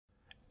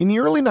In the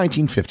early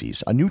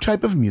 1950s, a new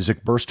type of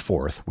music burst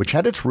forth which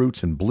had its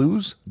roots in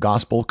blues,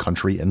 gospel,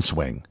 country, and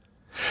swing.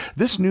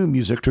 This new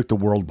music took the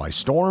world by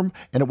storm,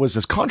 and it was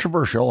as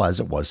controversial as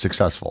it was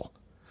successful.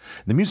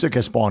 The music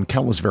has spawned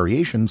countless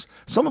variations,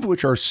 some of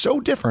which are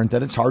so different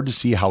that it's hard to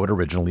see how it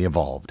originally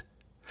evolved.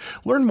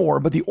 Learn more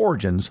about the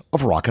origins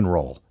of rock and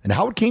roll and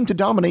how it came to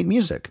dominate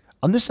music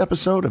on this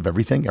episode of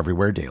Everything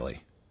Everywhere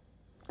Daily.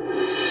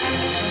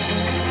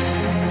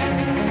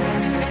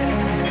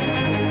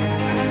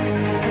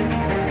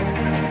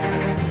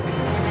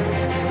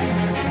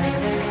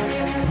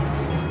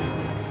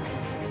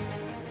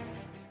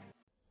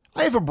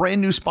 I have a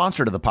brand new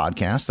sponsor to the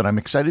podcast that I'm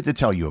excited to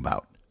tell you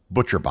about,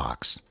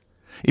 ButcherBox.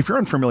 If you're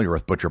unfamiliar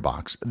with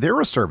ButcherBox, they're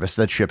a service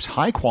that ships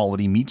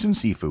high-quality meats and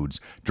seafoods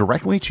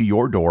directly to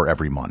your door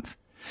every month.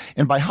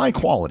 And by high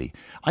quality,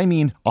 I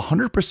mean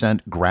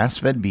 100%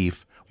 grass-fed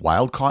beef,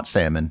 wild-caught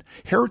salmon,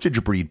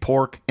 heritage breed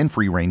pork, and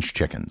free-range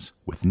chickens,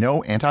 with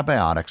no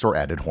antibiotics or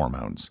added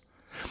hormones.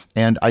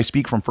 And I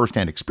speak from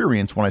firsthand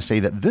experience when I say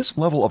that this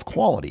level of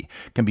quality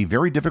can be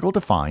very difficult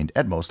to find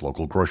at most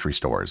local grocery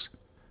stores.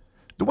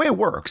 The way it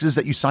works is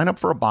that you sign up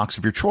for a box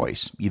of your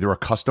choice, either a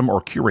custom or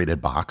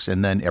curated box,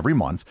 and then every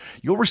month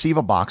you'll receive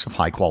a box of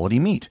high-quality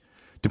meat.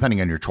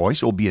 Depending on your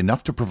choice, it will be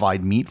enough to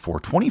provide meat for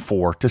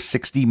 24 to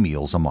 60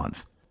 meals a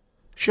month.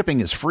 Shipping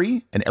is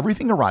free, and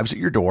everything arrives at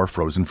your door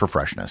frozen for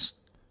freshness.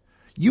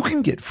 You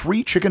can get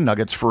free chicken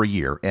nuggets for a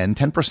year and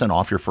 10%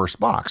 off your first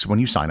box when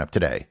you sign up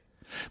today.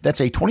 That's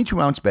a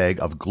 22-ounce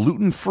bag of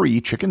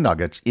gluten-free chicken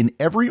nuggets in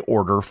every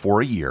order for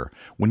a year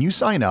when you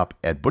sign up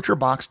at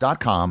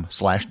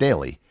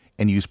butcherbox.com/daily.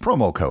 and use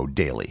promo code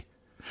DAILY.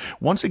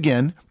 Once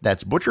again,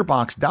 that's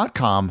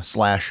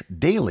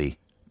butcherbox.com/daily,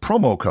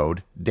 promo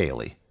code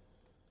DAILY.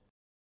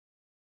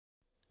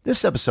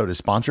 This episode is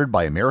sponsored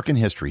by American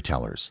History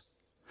Tellers.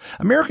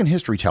 American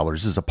History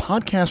Tellers is a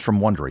podcast from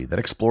Wondery that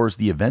explores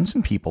the events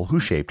and people who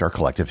shaped our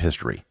collective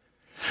history.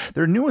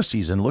 Their newest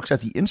season looks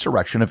at the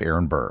insurrection of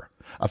Aaron Burr,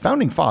 a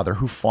founding father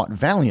who fought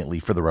valiantly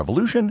for the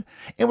revolution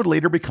and would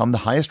later become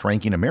the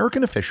highest-ranking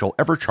American official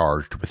ever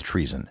charged with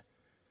treason.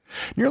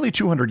 Nearly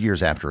 200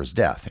 years after his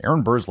death,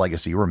 Aaron Burr's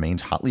legacy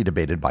remains hotly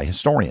debated by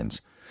historians.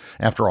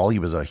 After all, he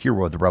was a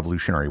hero of the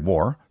Revolutionary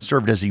War,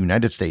 served as a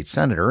United States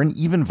Senator, and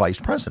even Vice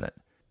President.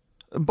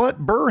 But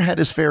Burr had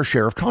his fair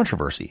share of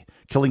controversy,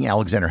 killing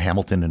Alexander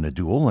Hamilton in a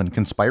duel and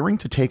conspiring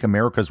to take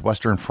America's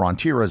western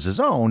frontier as his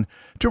own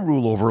to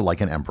rule over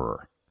like an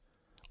emperor.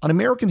 On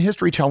American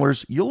History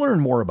Tellers, you'll learn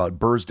more about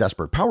Burr's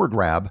desperate power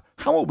grab,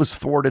 how it was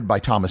thwarted by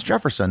Thomas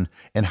Jefferson,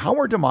 and how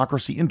our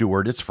democracy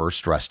endured its first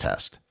stress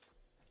test.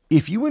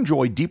 If you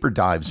enjoy deeper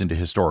dives into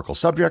historical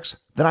subjects,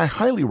 then I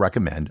highly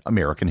recommend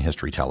American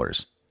History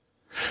Tellers.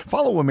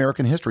 Follow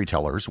American History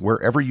Tellers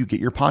wherever you get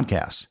your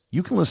podcasts.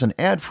 You can listen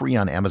ad-free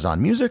on Amazon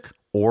Music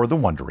or the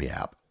Wondery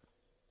app.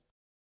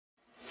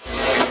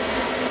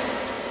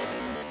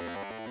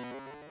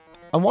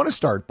 I want to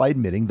start by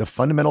admitting the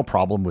fundamental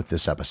problem with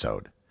this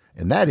episode,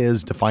 and that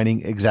is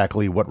defining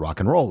exactly what rock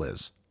and roll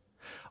is.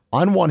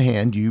 On one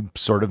hand, you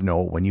sort of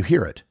know when you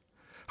hear it.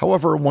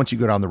 However, once you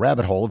go down the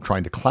rabbit hole of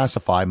trying to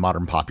classify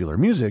modern popular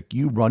music,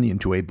 you run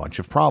into a bunch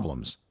of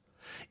problems.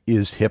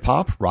 Is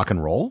hip-hop rock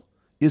and roll?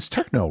 Is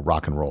techno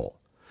rock and roll?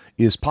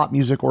 Is pop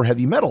music or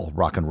heavy metal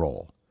rock and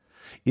roll?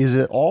 Is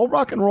it all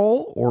rock and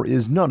roll, or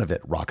is none of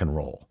it rock and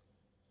roll?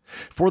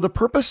 For the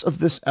purpose of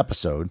this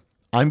episode,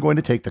 I'm going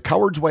to take the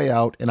coward's way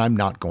out, and I'm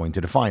not going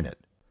to define it.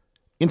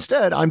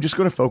 Instead, I'm just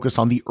going to focus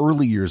on the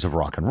early years of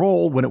rock and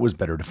roll when it was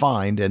better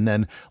defined, and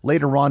then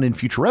later on in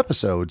future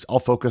episodes, I'll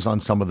focus on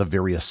some of the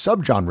various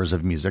subgenres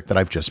of music that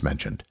I've just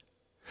mentioned.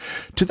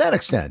 To that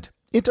extent,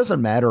 it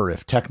doesn't matter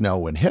if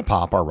techno and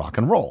hip-hop are rock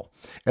and roll,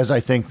 as I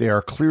think they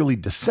are clearly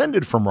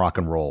descended from rock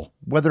and roll,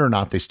 whether or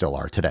not they still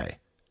are today.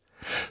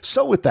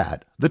 So with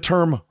that, the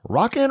term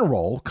rock and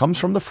roll comes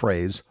from the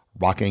phrase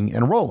rocking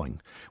and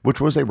rolling,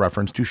 which was a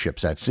reference to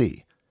ships at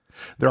sea.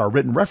 There are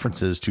written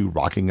references to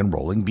rocking and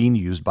rolling being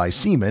used by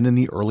seamen in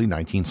the early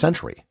 19th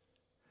century.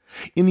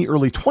 In the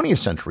early 20th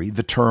century,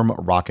 the term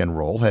rock and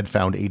roll had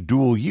found a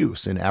dual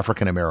use in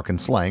African American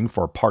slang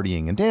for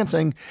partying and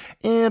dancing,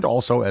 and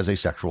also as a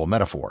sexual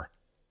metaphor.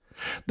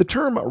 The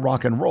term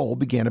rock and roll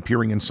began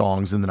appearing in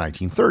songs in the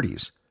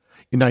 1930s.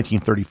 In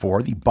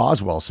 1934, the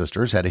Boswell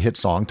sisters had a hit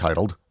song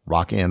titled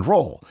Rock and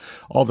Roll,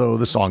 although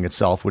the song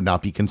itself would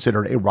not be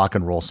considered a rock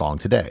and roll song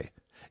today.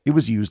 It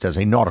was used as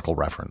a nautical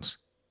reference.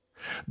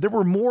 There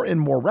were more and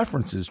more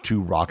references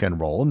to rock and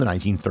roll in the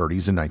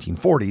 1930s and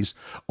 1940s,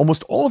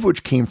 almost all of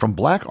which came from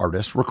black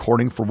artists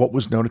recording for what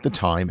was known at the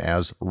time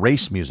as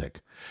race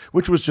music,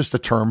 which was just a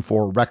term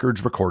for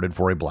records recorded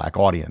for a black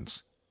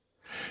audience.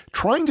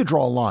 Trying to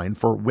draw a line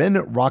for when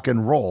rock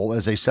and roll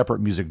as a separate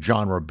music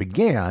genre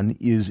began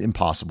is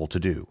impossible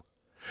to do.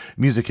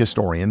 Music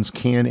historians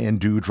can and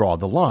do draw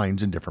the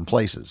lines in different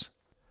places.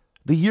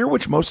 The year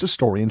which most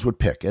historians would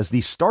pick as the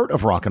start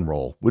of rock and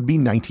roll would be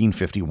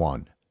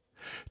 1951.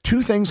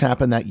 Two things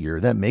happened that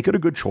year that make it a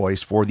good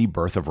choice for the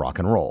birth of rock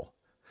and roll.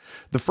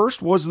 The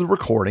first was the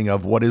recording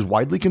of what is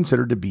widely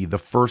considered to be the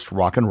first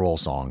rock and roll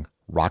song,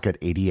 Rocket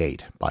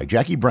 88 by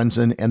Jackie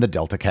Brenson and the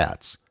Delta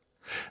Cats.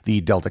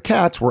 The Delta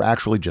Cats were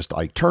actually just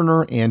Ike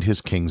Turner and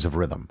his Kings of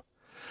Rhythm.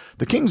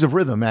 The Kings of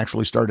Rhythm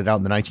actually started out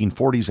in the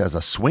 1940s as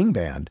a swing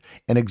band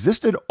and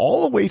existed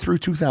all the way through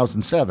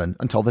 2007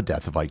 until the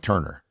death of Ike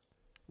Turner.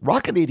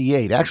 Rocket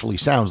 88 actually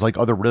sounds like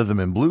other rhythm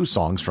and blues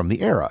songs from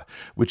the era,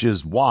 which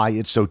is why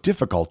it's so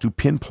difficult to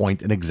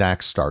pinpoint an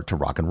exact start to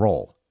rock and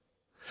roll.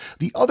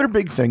 The other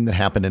big thing that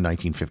happened in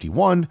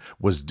 1951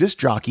 was disc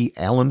jockey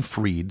Alan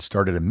Freed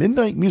started a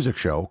midnight music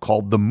show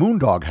called The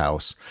Moondog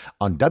House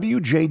on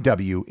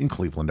WJW in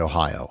Cleveland,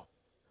 Ohio.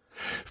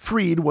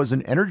 Freed was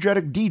an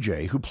energetic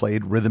DJ who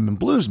played rhythm and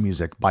blues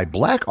music by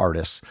black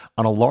artists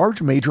on a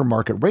large major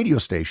market radio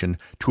station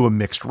to a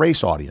mixed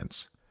race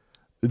audience.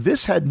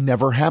 This had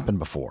never happened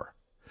before.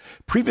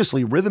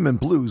 Previously, rhythm and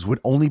blues would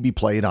only be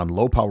played on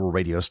low-power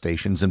radio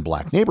stations in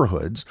black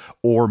neighborhoods,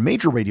 or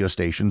major radio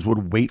stations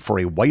would wait for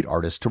a white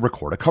artist to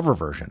record a cover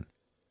version.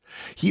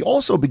 He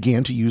also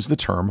began to use the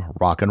term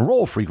rock and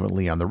roll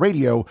frequently on the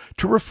radio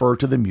to refer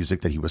to the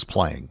music that he was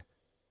playing.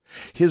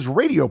 His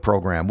radio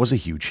program was a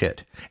huge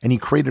hit, and he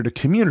created a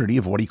community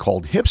of what he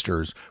called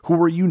hipsters who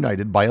were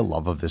united by a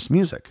love of this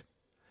music.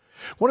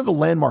 One of the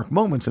landmark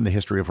moments in the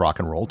history of rock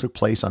and roll took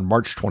place on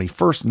March 21,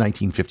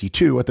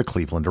 1952 at the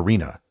Cleveland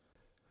Arena.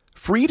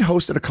 Freed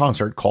hosted a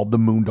concert called the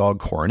Moondog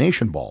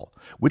Coronation Ball,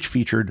 which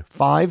featured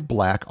 5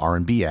 black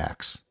R&B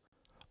acts.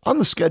 On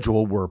the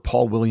schedule were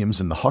Paul Williams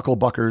and the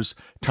Hucklebuckers,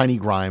 Tiny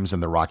Grimes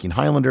and the Rocking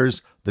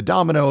Highlanders, the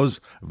Dominoes,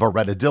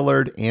 Varetta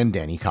Dillard, and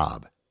Danny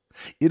Cobb.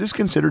 It is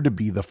considered to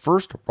be the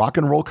first rock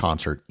and roll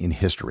concert in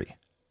history.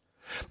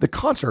 The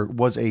concert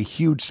was a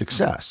huge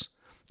success.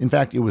 In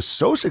fact, it was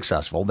so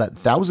successful that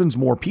thousands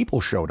more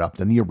people showed up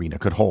than the arena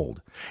could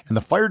hold, and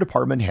the fire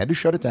department had to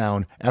shut it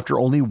down after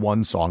only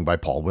one song by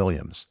Paul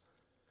Williams.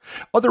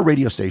 Other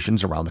radio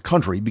stations around the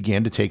country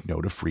began to take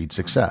note of Freed's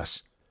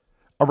success.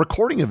 A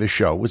recording of his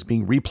show was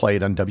being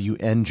replayed on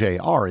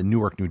WNJR in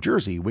Newark, New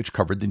Jersey, which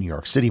covered the New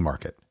York City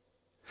market.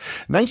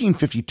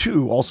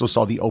 1952 also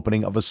saw the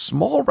opening of a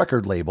small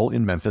record label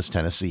in Memphis,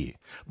 Tennessee,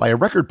 by a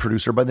record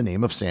producer by the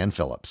name of Sam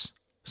Phillips,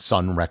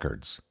 Sun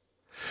Records.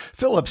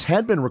 Phillips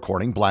had been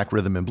recording black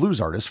rhythm and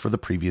blues artists for the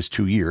previous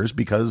 2 years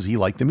because he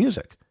liked the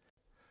music.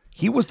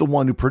 He was the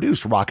one who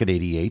produced Rocket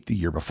 88 the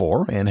year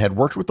before and had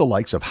worked with the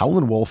likes of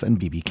Howlin' Wolf and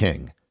B.B.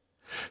 King.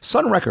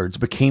 Sun Records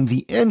became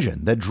the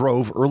engine that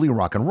drove early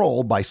rock and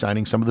roll by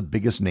signing some of the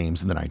biggest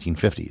names in the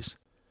 1950s.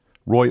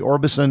 Roy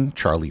Orbison,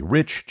 Charlie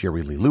Rich,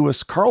 Jerry Lee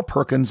Lewis, Carl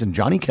Perkins, and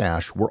Johnny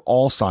Cash were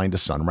all signed to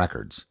Sun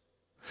Records.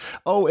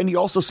 Oh, and he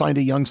also signed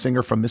a young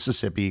singer from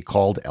Mississippi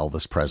called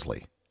Elvis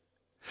Presley.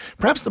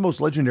 Perhaps the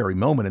most legendary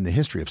moment in the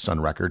history of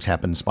Sun Records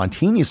happened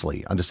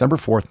spontaneously on December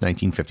 4,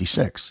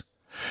 1956.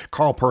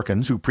 Carl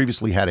Perkins, who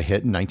previously had a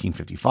hit in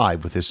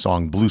 1955 with his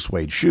song Blue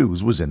Suede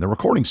Shoes, was in the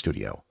recording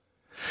studio.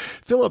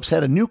 Phillips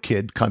had a new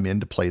kid come in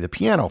to play the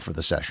piano for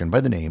the session by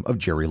the name of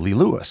Jerry Lee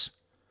Lewis.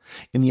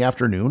 In the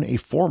afternoon, a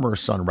former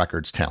Sun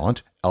Records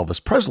talent,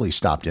 Elvis Presley,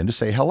 stopped in to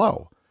say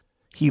hello.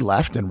 He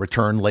left and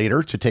returned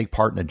later to take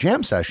part in a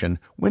jam session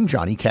when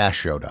Johnny Cash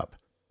showed up.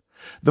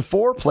 The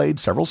four played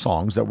several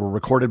songs that were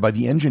recorded by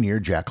the engineer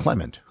Jack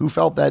Clement, who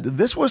felt that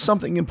this was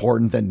something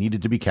important that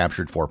needed to be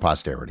captured for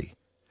posterity.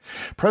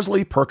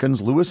 Presley,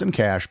 Perkins, Lewis, and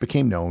Cash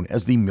became known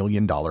as the $1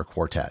 Million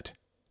Quartet.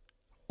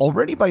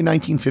 Already by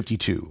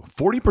 1952,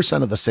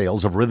 40% of the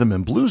sales of rhythm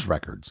and blues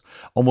records,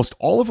 almost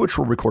all of which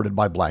were recorded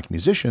by black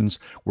musicians,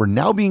 were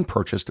now being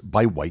purchased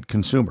by white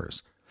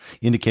consumers,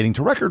 indicating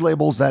to record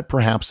labels that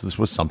perhaps this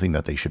was something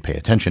that they should pay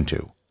attention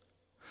to.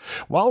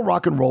 While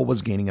rock and roll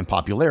was gaining in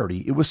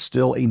popularity, it was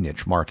still a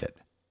niche market.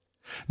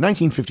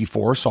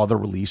 1954 saw the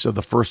release of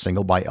the first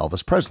single by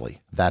Elvis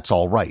Presley, That's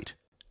All Right.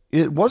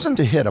 It wasn't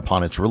a hit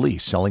upon its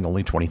release, selling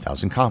only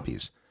 20,000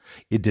 copies.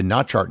 It did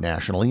not chart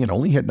nationally and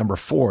only hit number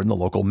 4 in the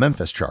local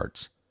Memphis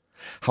charts.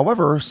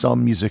 However,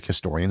 some music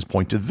historians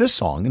point to this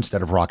song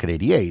instead of Rocket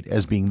 88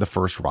 as being the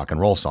first rock and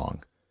roll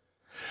song.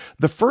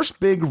 The first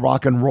big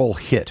rock and roll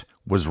hit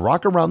was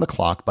Rock Around the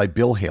Clock by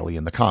Bill Haley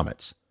and the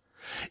Comets.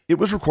 It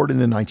was recorded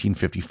in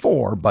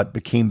 1954, but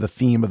became the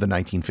theme of the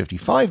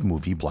 1955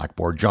 movie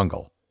Blackboard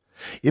Jungle.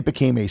 It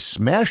became a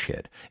smash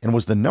hit and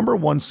was the number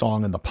 1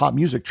 song in the pop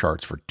music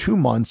charts for 2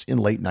 months in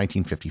late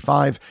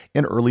 1955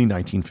 and early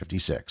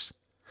 1956.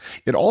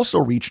 It also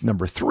reached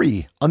number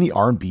 3 on the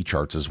R&B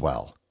charts as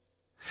well.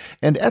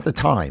 And at the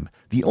time,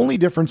 the only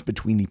difference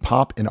between the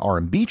pop and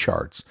R&B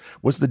charts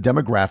was the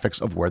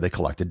demographics of where they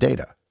collected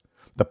data.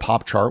 The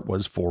pop chart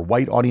was for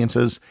white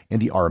audiences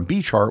and the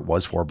R&B chart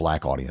was for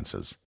black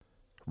audiences.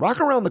 Rock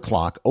Around the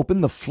Clock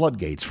opened the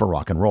floodgates for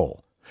rock and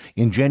roll.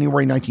 In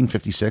January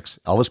 1956,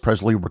 Elvis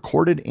Presley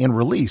recorded and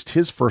released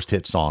his first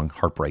hit song,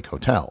 Heartbreak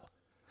Hotel.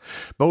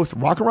 Both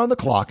Rock Around the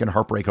Clock and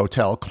Heartbreak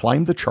Hotel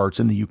climbed the charts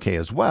in the UK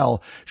as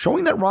well,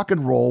 showing that rock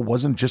and roll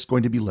wasn't just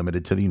going to be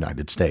limited to the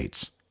United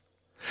States.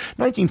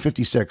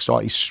 1956 saw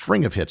a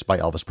string of hits by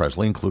Elvis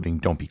Presley, including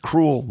Don't Be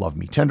Cruel, Love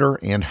Me Tender,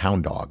 and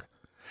Hound Dog.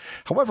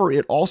 However,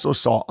 it also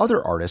saw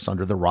other artists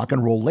under the rock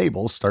and roll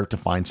label start to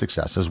find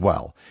success as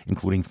well,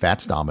 including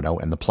Fats Domino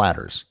and the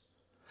Platters.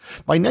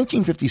 By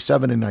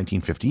 1957 and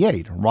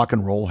 1958, rock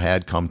and roll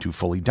had come to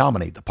fully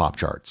dominate the pop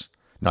charts.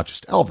 Not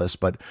just Elvis,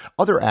 but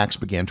other acts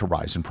began to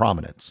rise in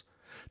prominence.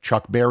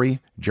 Chuck Berry,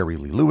 Jerry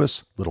Lee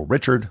Lewis, Little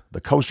Richard,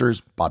 The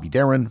Coasters, Bobby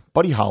Darin,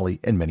 Buddy Holly,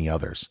 and many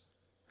others.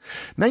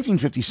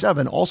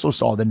 1957 also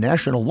saw the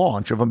national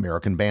launch of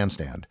American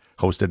Bandstand,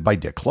 hosted by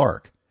Dick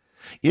Clark.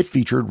 It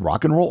featured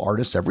rock and roll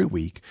artists every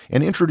week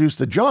and introduced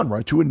the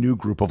genre to a new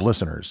group of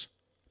listeners: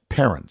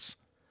 parents.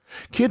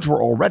 Kids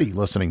were already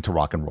listening to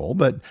rock and roll,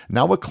 but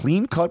now a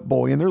clean-cut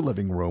boy in their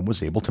living room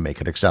was able to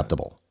make it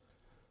acceptable.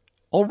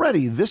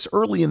 Already, this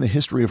early in the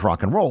history of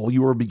rock and roll,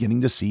 you were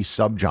beginning to see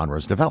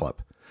subgenres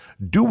develop.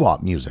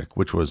 Doo-wop music,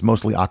 which was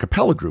mostly a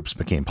cappella groups,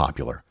 became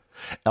popular.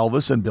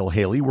 Elvis and Bill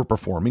Haley were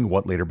performing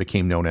what later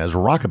became known as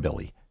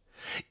rockabilly.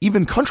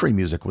 Even country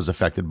music was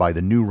affected by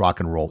the new rock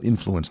and roll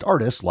influenced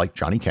artists like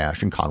Johnny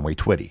Cash and Conway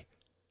Twitty.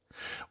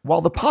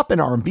 While the pop and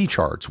R&B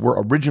charts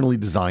were originally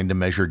designed to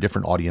measure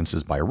different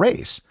audiences by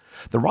race,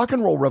 the rock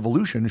and roll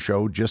revolution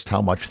showed just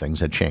how much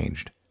things had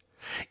changed.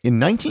 In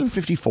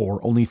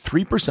 1954, only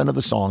 3% of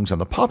the songs on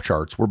the pop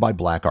charts were by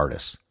black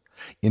artists.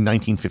 In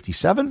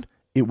 1957,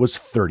 it was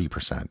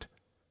 30%.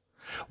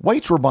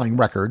 Whites were buying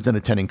records and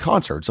attending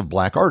concerts of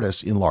black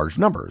artists in large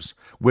numbers,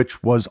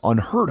 which was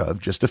unheard of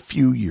just a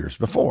few years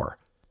before.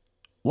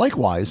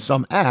 Likewise,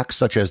 some acts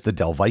such as the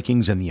Del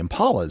Vikings and the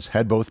Impalas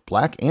had both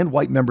black and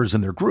white members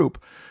in their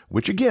group,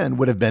 which again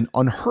would have been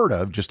unheard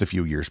of just a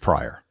few years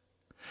prior.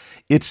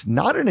 It's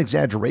not an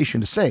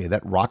exaggeration to say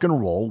that rock and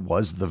roll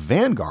was the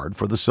vanguard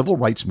for the civil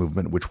rights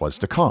movement which was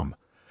to come.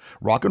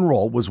 Rock and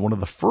roll was one of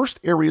the first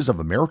areas of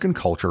American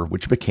culture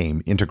which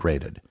became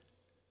integrated.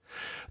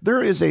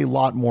 There is a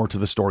lot more to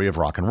the story of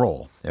rock and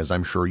roll, as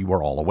I'm sure you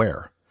are all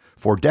aware.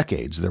 For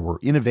decades, there were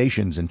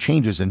innovations and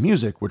changes in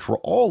music which were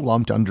all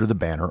lumped under the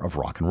banner of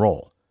rock and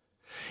roll.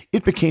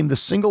 It became the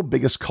single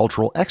biggest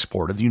cultural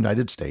export of the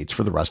United States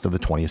for the rest of the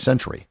 20th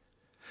century.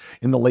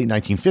 In the late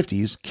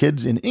 1950s,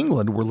 kids in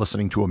England were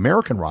listening to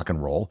American rock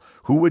and roll,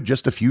 who would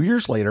just a few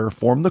years later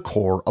form the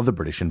core of the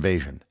British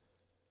invasion.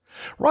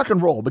 Rock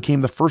and roll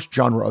became the first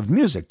genre of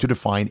music to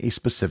define a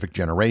specific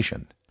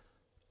generation.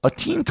 A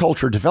teen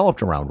culture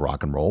developed around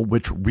rock and roll,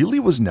 which really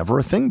was never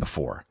a thing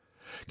before.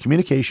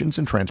 Communications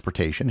and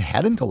transportation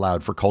hadn't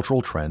allowed for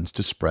cultural trends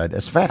to spread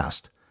as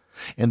fast,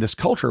 and this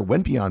culture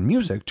went beyond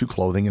music to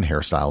clothing and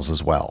hairstyles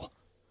as well.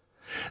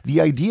 The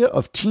idea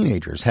of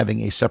teenagers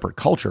having a separate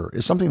culture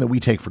is something that we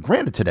take for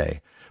granted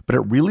today, but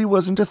it really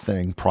wasn't a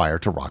thing prior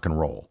to rock and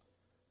roll.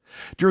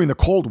 During the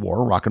Cold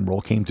War, rock and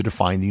roll came to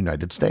define the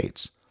United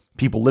States.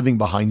 People living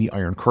behind the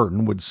Iron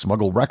Curtain would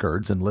smuggle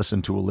records and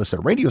listen to illicit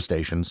radio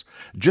stations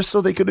just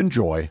so they could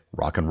enjoy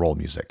rock and roll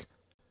music.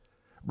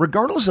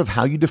 Regardless of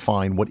how you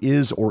define what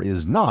is or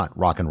is not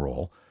rock and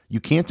roll, you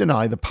can't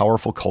deny the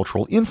powerful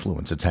cultural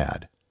influence it's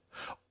had.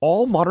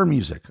 All modern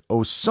music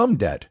owes some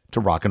debt to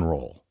rock and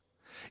roll.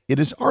 It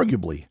is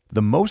arguably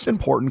the most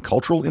important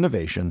cultural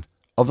innovation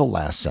of the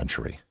last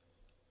century.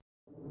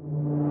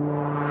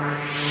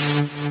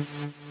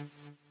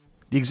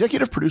 The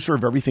executive producer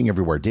of Everything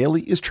Everywhere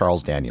Daily is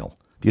Charles Daniel.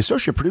 The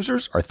associate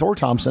producers are Thor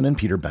Thomsen and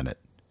Peter Bennett.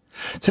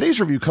 Today's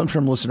review comes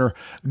from listener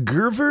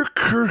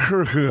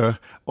Gerver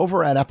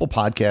over at Apple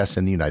Podcasts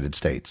in the United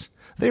States.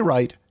 They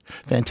write,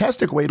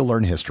 "Fantastic way to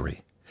learn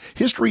history.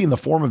 History in the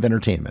form of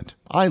entertainment.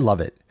 I love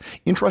it.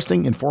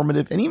 Interesting,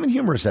 informative, and even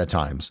humorous at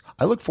times.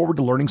 I look forward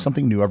to learning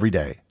something new every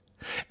day.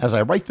 As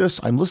I write this,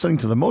 I'm listening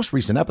to the most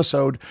recent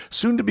episode,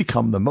 soon to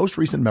become the most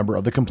recent member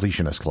of the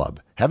Completionist Club,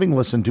 having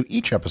listened to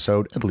each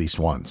episode at least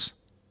once."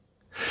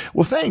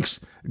 Well, thanks,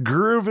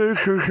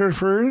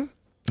 Gerver.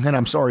 And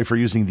I'm sorry for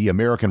using the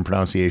American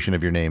pronunciation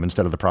of your name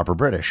instead of the proper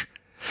British.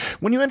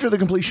 When you enter the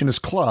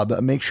Completionist Club,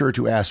 make sure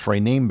to ask for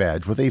a name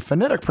badge with a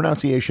phonetic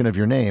pronunciation of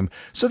your name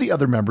so the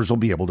other members will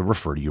be able to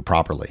refer to you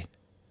properly.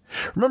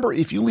 Remember,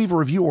 if you leave a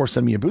review or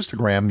send me a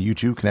boostagram, you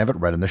too can have it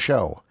read in the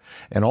show.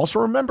 And also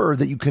remember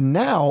that you can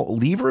now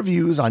leave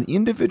reviews on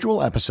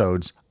individual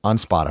episodes on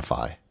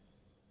Spotify.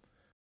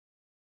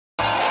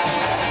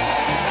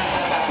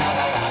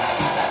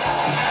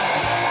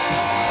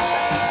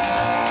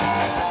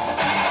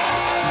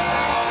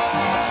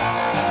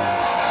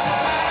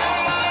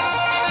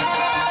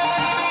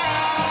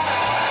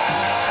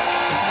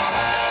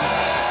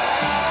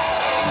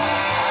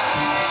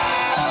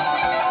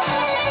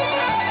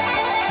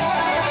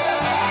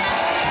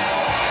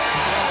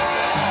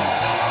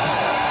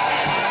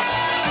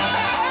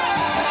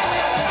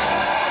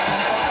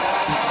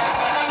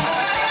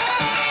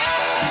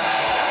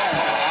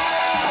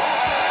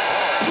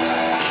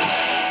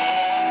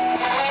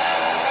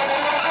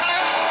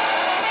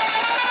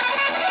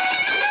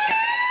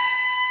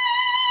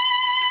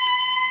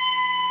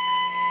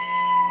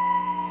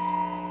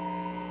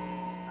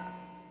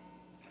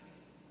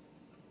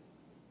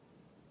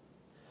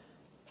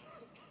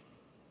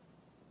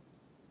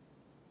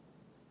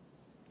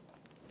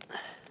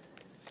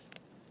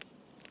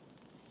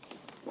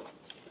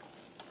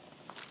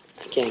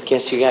 Okay, I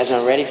guess you guys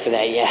aren't ready for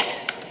that yet.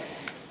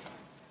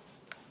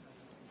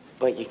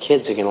 But your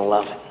kids are gonna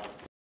love it.